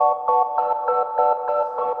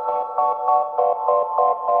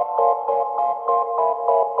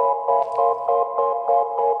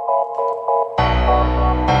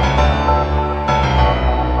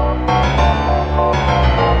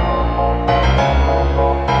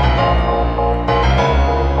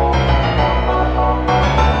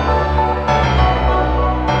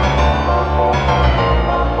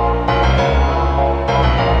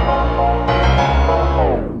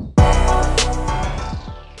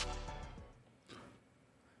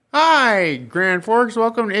Hi, Grand Forks.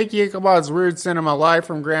 Welcome to Icky Ichabod's Weird Cinema, live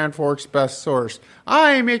from Grand Forks' best source.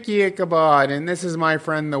 I'm Icky Ichabod, and this is my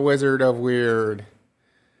friend, the Wizard of Weird.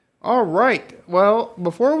 All right. Well,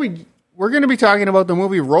 we're going to be talking about the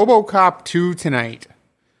movie Robocop 2 tonight.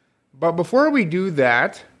 But before we do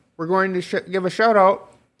that, we're going to give a shout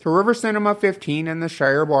out to River Cinema 15 and the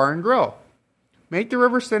Shire Bar and Grill. Make the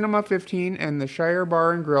River Cinema 15 and the Shire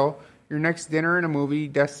Bar and Grill your next dinner and a movie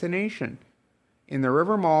destination in the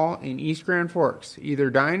River Mall in East Grand Forks. Either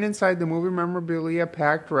dine inside the movie memorabilia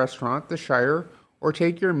packed restaurant, the Shire, or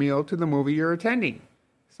take your meal to the movie you're attending.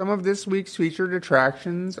 Some of this week's featured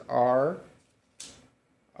attractions are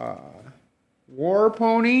War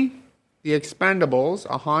Pony, The Expendables,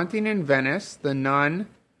 A Haunting in Venice, The Nun,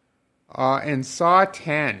 and Saw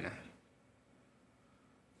 10.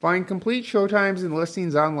 Find complete showtimes and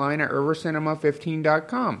listings online at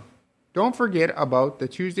rivercinema15.com. Don't forget about the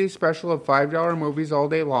Tuesday special of $5 movies all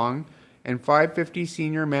day long and $5.50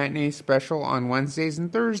 senior matinee special on Wednesdays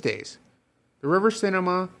and Thursdays. The River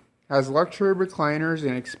Cinema has luxury recliners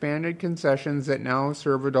and expanded concessions that now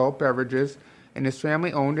serve adult beverages and is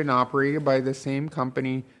family owned and operated by the same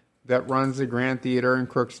company that runs the Grand Theater in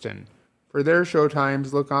Crookston. For their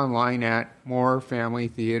showtimes, look online at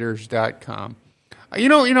morefamilytheaters.com.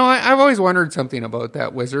 I've always wondered something about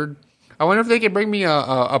that, Wizard. I wonder if they could bring me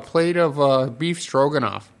a plate of beef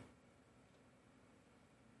stroganoff.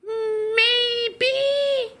 Maybe.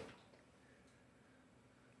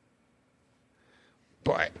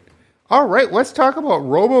 But, all right, let's talk about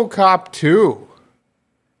Robocop 2.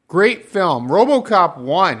 Great film. Robocop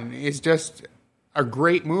 1 is just a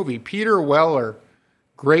great movie. Peter Weller,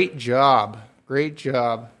 great job. Great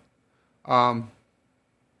job. We'll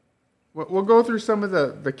go through some of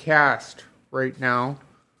the cast right now.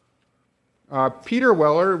 Peter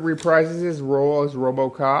Weller reprises his role as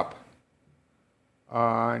Robocop.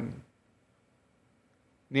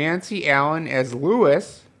 Nancy Allen as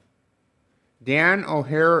Lewis. Dan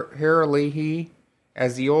O'Hara-Leahy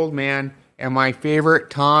as the old man. And my favorite,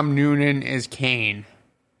 Tom Noonan as Kane.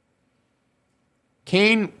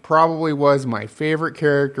 Kane probably was my favorite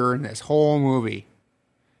character in this whole movie.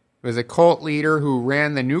 He was a cult leader who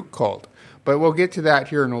ran the nuke cult. But we'll get to that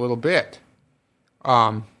here in a little bit.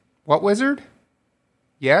 What, Wizard?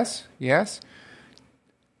 Yes? He told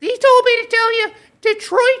me to tell you,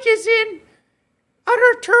 Detroit is in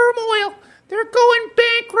utter turmoil. They're going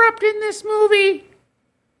bankrupt in this movie.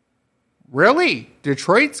 Really?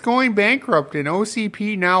 Detroit's going bankrupt and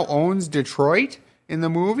OCP now owns Detroit in the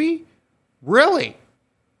movie? Really?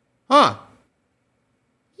 Huh.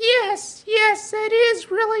 Yes, that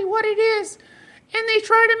is really what it is. And they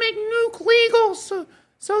try to make nuke legal so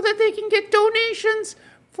that they can get donations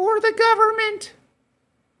for the government.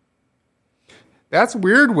 That's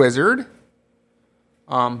weird, Wizard.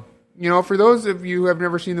 For those of you who have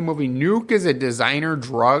never seen the movie, nuke is a designer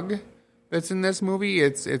drug that's in this movie.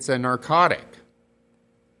 It's a narcotic.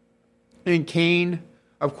 And Kane,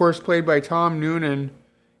 of course, played by Tom Noonan,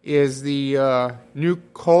 is the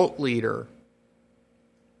nuke cult leader.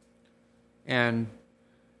 And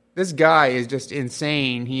this guy is just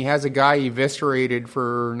insane. He has a guy eviscerated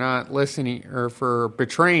for not listening or for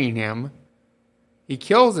betraying him. He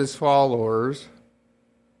kills his followers.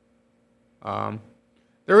 There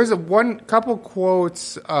was couple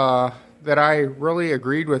quotes that I really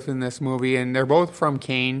agreed with in this movie, and they're both from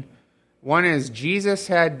Kane. One is, Jesus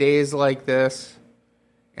had days like this,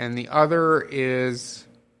 and the other is,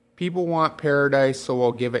 people want paradise, so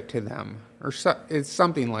we'll give it to them. Or it's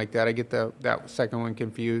something like that. I get that second one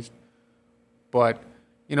confused. But,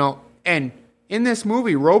 and in this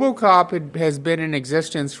movie, Robocop has been in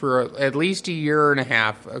existence for at least a year and a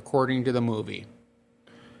half, according to the movie.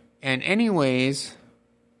 And anyways,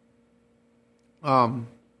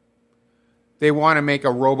 they want to make a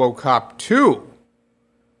Robocop 2.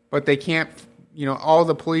 But they can't, all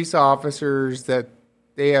the police officers that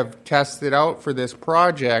they have tested out for this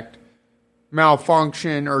project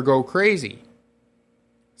malfunction or go crazy.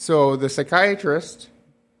 So the psychiatrist,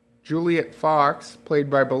 Juliet Fox, played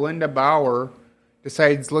by Belinda Bauer,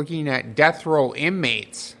 decides looking at death row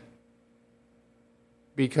inmates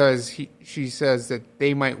because she says that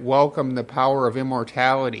they might welcome the power of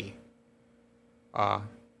immortality.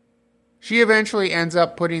 She eventually ends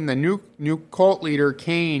up putting the nuke cult leader,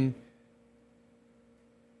 Kane,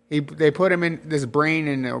 they put him in this brain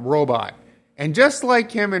in a robot. And just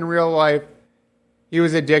like him in real life, he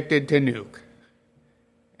was addicted to nuke.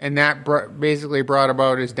 And that basically brought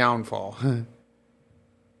about his downfall.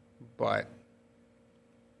 But,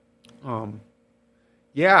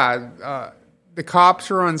 the cops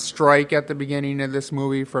are on strike at the beginning of this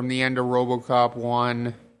movie from the end of Robocop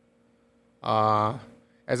 1.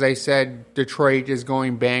 As I said, Detroit is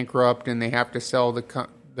going bankrupt, and they have to sell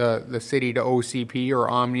the city to OCP, or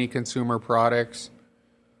Omni Consumer Products.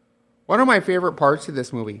 One of my favorite parts of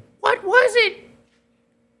this movie. What was it?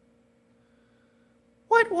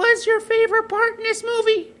 What was your favorite part in this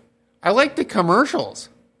movie? I like the commercials.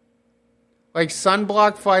 Like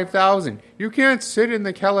Sunblock 5000. You can't sit in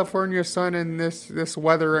the California sun in this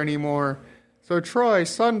weather anymore. So try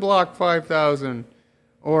Sunblock 5000.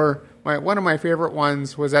 Or one of my favorite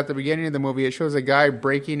ones was at the beginning of the movie. It shows a guy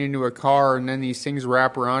breaking into a car, and then these things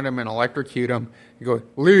wrap around him and electrocute him. You go,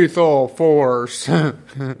 lethal force.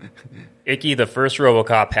 Icky, the first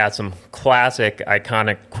Robocop, had some classic,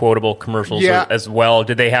 iconic, quotable commercials as well.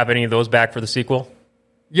 Did they have any of those back for the sequel?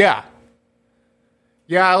 Yeah.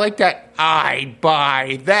 Yeah, I like that. I'd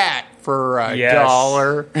buy that for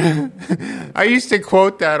 $1. I used to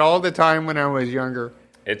quote that all the time when I was younger.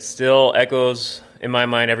 It still echoes in my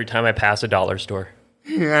mind every time I pass a dollar store.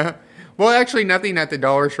 Yeah. Well, actually, nothing at the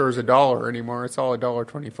dollar store is $1 anymore. It's all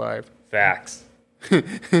 $1.25. Facts.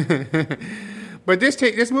 But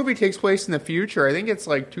this movie takes place in the future. I think it's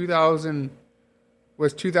like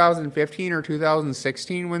 2015 or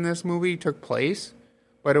 2016 when this movie took place.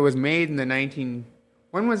 But it was made in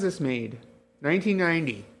when was this made?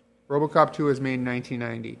 1990. Robocop 2 was made in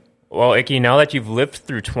 1990. Well, Icky, now that you've lived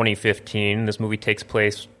through 2015, this movie takes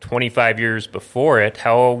place 25 years before it.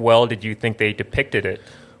 How well did you think they depicted it?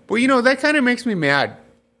 Well, that kind of makes me mad.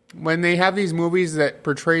 When they have these movies that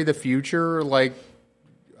portray the future, like,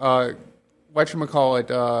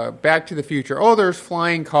 whatchamacallit, Back to the Future. Oh, there's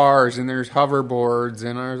flying cars, and there's hoverboards,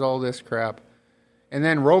 and there's all this crap. And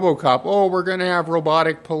then Robocop, oh, we're going to have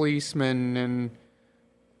robotic policemen, and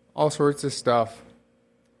all sorts of stuff.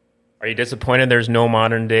 Are you disappointed there's no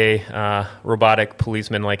modern-day robotic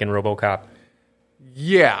policemen like in Robocop?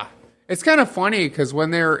 Yeah. It's kind of funny, because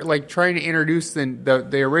when they're like trying to introduce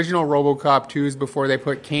the original Robocop 2s before they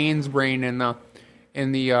put Kane's brain in the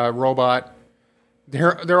robot,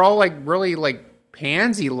 they're all like really like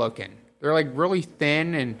pansy looking. They're like really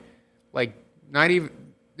thin and like not even,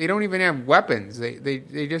 they don't even have weapons.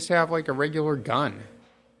 They just have like a regular gun.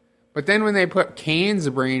 But then when they put Kane's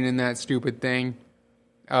brain in that stupid thing,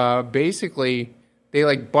 basically they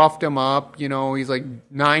like buffed him up. He's like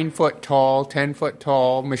 9 foot tall, 10 foot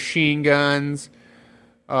tall, machine guns,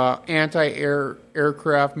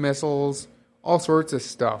 anti-aircraft missiles, all sorts of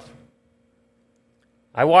stuff.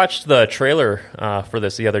 I watched the trailer for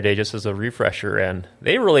this the other day just as a refresher, and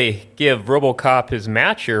they really give RoboCop his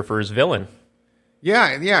match here for his villain.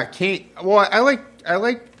 Yeah, Kane. Well, I like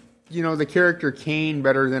the character Kane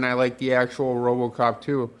better than I like the actual RoboCop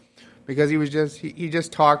 2, because he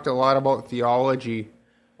just talked a lot about theology.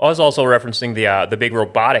 I was also referencing the big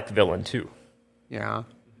robotic villain too. Yeah.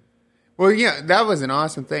 Well, yeah, that was an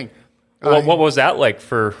awesome thing. Well, what was that like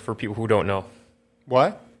for people who don't know?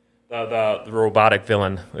 What? The robotic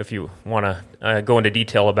villain, if you want to go into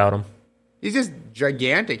detail about him. He's just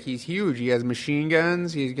gigantic. He's huge. He has machine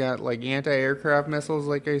guns. He's got like anti-aircraft missiles,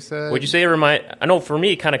 like I said. Would you say I know for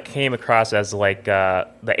me it kind of came across as like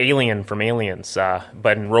the alien from Aliens,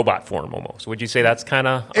 but in robot form almost. Would you say that's kind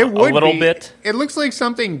of a little bit? It looks like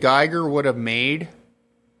something Geiger would have made,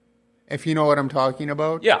 if you know what I'm talking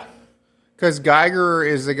about. Yeah. Because Geiger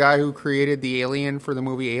is the guy who created the alien for the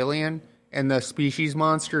movie Alien, and the Species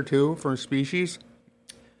monster too, from Species.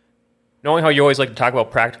 Knowing how you always like to talk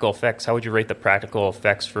about practical effects, how would you rate the practical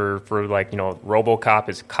effects for like, RoboCop,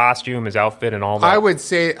 his costume, his outfit, and all that? I would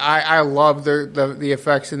say I love the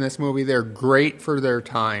effects in this movie. They're great for their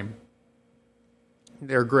time.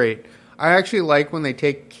 They're great. I actually like when they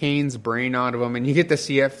take Kane's brain out of him, and you get to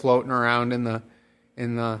see it floating around in the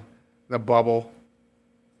bubble.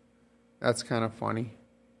 That's kind of funny.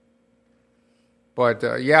 But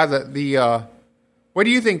what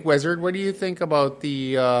do you think, Wizard? What do you think about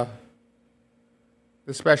the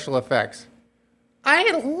special effects?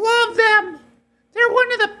 I love them. They're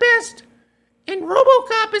one of the best. And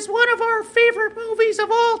RoboCop is one of our favorite movies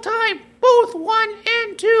of all time. Both 1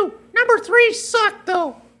 and 2. Number 3 sucked,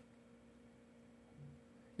 though.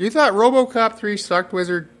 You thought RoboCop 3 sucked,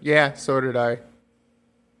 Wizard? Yeah, so did I.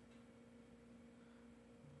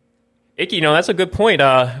 Icky, that's a good point.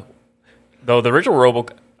 Though the original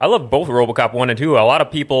RoboCop, I love both RoboCop 1 and 2. A lot of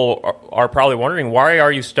people are probably wondering, why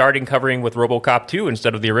are you starting covering with RoboCop 2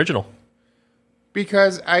 instead of the original?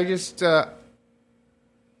 Because I just,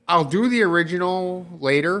 I'll do the original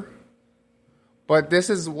later, but this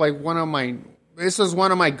is like one of my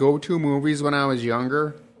go-to movies when I was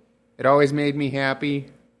younger. It always made me happy.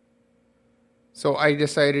 So I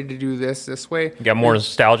decided to do this way. You got more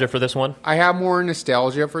nostalgia for this one? I have more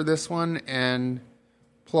nostalgia for this one, and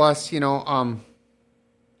Plus, RoboCop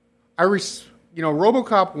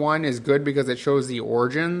 1 is good because it shows the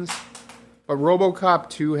origins, but RoboCop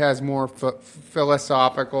 2 has more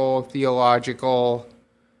philosophical, theological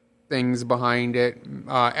things behind it.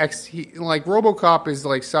 RoboCop is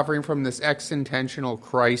like suffering from this existential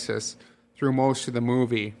crisis through most of the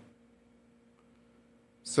movie.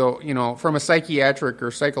 So, from a psychiatric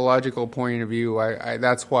or psychological point of view, I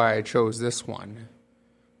that's why I chose this one.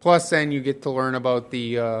 Plus, then you get to learn about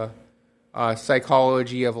the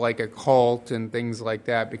psychology of like a cult and things like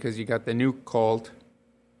that because you got the nuke cult.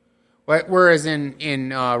 Whereas in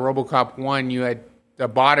RoboCop 1, you had the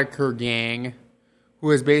Boddicker gang, who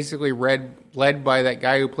was basically led by that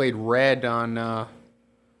guy who played Red on That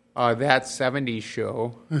 70s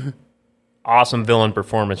Show. Awesome villain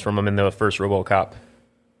performance from him in the first RoboCop.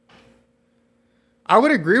 I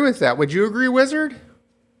would agree with that. Would you agree, Wizard?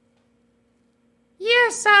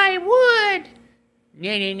 Yes, I would.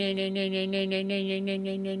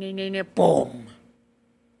 Boom.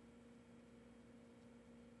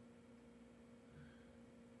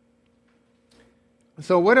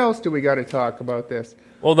 So what else do we got to talk about this?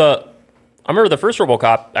 Well, I remember the first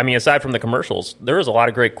RoboCop, I mean, aside from the commercials, there was a lot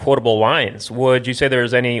of great quotable lines. Would you say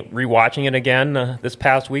there's any, rewatching it again this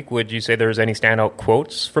past week, would you say there's any standout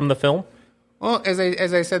quotes from the film? Well, as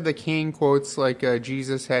I said, the Kane quotes like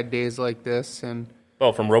Jesus had days like this, and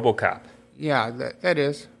from RoboCop. Yeah, that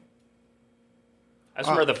is. I just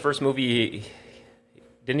remember the first movie.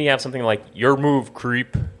 Didn't he have something like "Your move,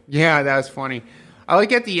 creep"? Yeah, that was funny. I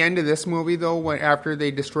like at the end of this movie though, after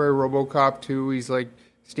they destroy RoboCop 2, he's like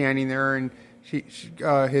standing there, and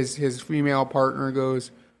his female partner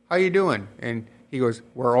goes, "How you doing?" And he goes,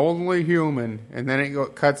 "We're only human." And then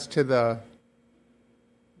it cuts to the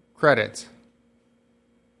credits.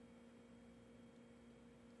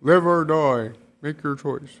 Live or die. Make your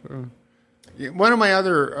choice. One of my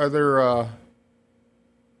other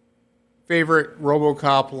favorite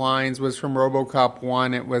RoboCop lines was from RoboCop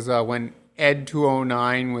 1. It was when Ed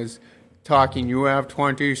 209 was talking, "You have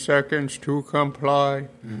 20 seconds to comply."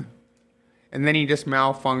 Mm. And then he just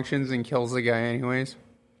malfunctions and kills the guy anyways.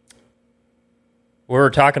 We were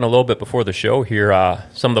talking a little bit before the show here,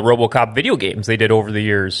 some of the RoboCop video games they did over the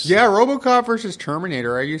years. Yeah, RoboCop versus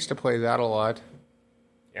Terminator. I used to play that a lot.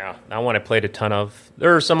 Yeah, that one I played a ton of.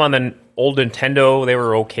 There were some on the old Nintendo. They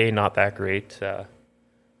were okay, not that great.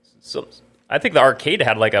 So I think the arcade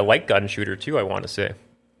had like a light gun shooter too, I want to say.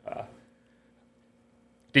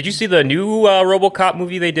 Did you see the new RoboCop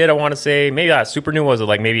movie they did? I want to say maybe super new. Was it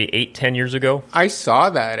like maybe 8-10 years ago? I saw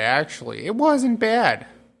that actually. It wasn't bad.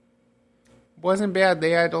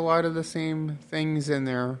 They had a lot of the same things in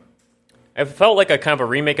there. It felt like a kind of a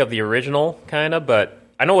remake of the original, kind of, but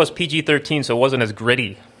I know it was PG-13, so it wasn't as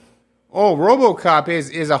gritty. Oh, RoboCop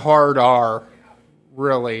is a hard R,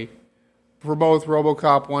 really. For both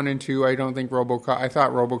RoboCop 1 and 2, I don't think I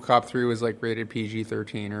thought RoboCop 3 was like rated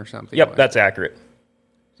PG-13 or something. Yep, that's accurate.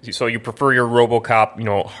 So you prefer your RoboCop,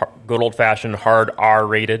 good old-fashioned hard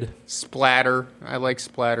R-rated? Splatter. I like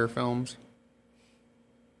splatter films.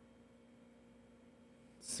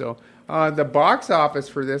 So the box office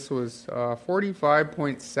for this was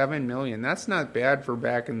 $45.7 million. That's not bad for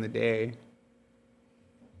back in the day.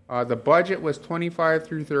 The budget was $25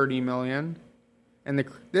 through $30 million. And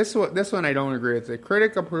this one I don't agree with. The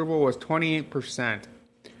critic approval was 28%.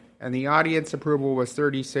 And the audience approval was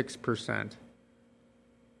 36%.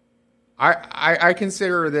 I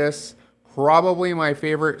consider this probably my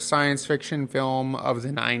favorite science fiction film of the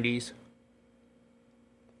 90s.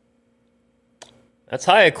 That's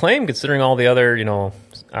high acclaim considering all the other,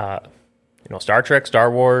 Star Trek,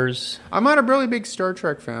 Star Wars. I'm not a really big Star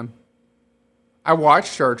Trek fan. I watch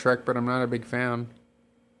Star Trek, but I'm not a big fan.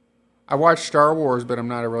 I watch Star Wars, but I'm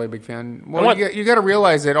not a really big fan. Well, you got to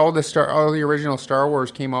realize that all the original Star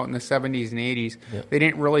Wars came out in the 70s and 80s. Yep. They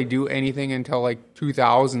didn't really do anything until like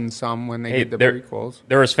 2000 some when they did the prequels.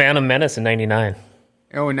 There was Phantom Menace in 99.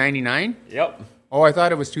 Oh, in 99? Yep. Oh, I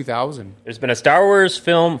thought it was 2000. There's been a Star Wars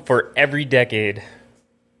film for every decade.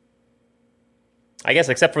 I guess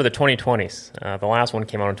except for the 2020s. The last one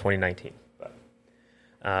came out in 2019.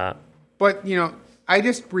 But I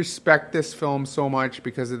just respect this film so much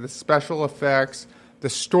because of the special effects. The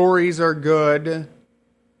stories are good.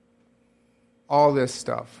 All this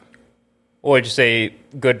stuff. What would you say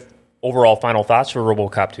good overall final thoughts for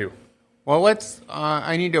RoboCop 2? Well,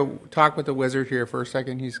 I need to talk with the wizard here for a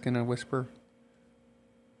second. He's going to whisper.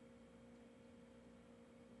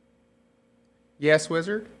 Yes,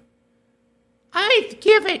 wizard? I'd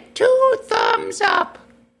give it 2 thumbs up.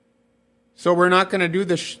 So we're not going to do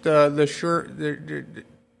the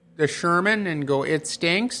Sherman and go, it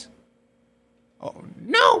stinks? Oh,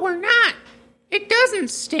 No, we're not. It doesn't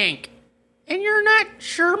stink. And you're not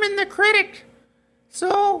Sherman the critic.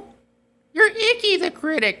 So, you're Icky the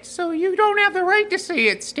critic, so you don't have the right to say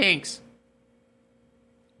it stinks.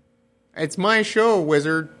 It's my show,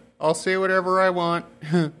 Wizard. I'll say whatever I want.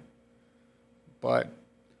 But,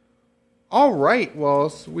 all right,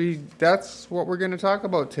 well, that's what we're going to talk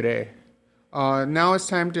about today. Now it's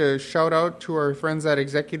time to shout out to our friends at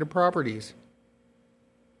Executive Properties.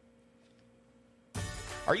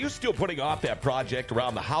 Are you still putting off that project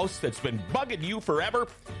around the house that's been bugging you forever?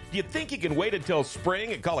 Do you think you can wait until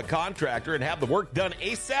spring and call a contractor and have the work done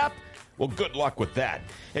ASAP? Well, good luck with that.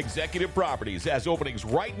 Executive Properties has openings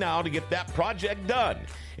right now to get that project done.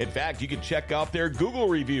 In fact, you can check out their Google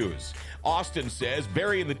reviews. Austin says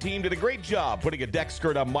Barry and the team did a great job putting a deck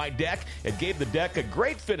skirt on my deck and gave the deck a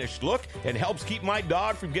great finished look and helps keep my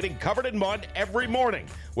dog from getting covered in mud every morning.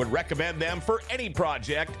 Would recommend them for any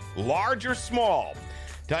project, large or small.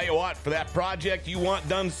 Tell you what, for that project you want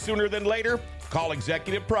done sooner than later, call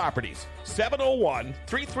Executive Properties,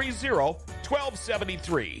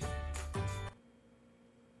 701-330-1273.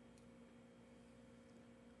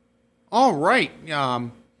 All right.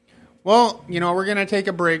 Well, we're going to take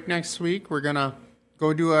a break next week. We're going to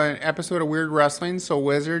go do an episode of Weird Wrestling. So,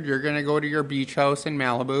 Wizard, you're going to go to your beach house in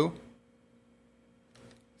Malibu.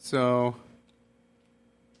 So,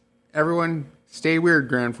 everyone, stay weird,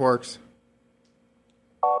 Grand Forks.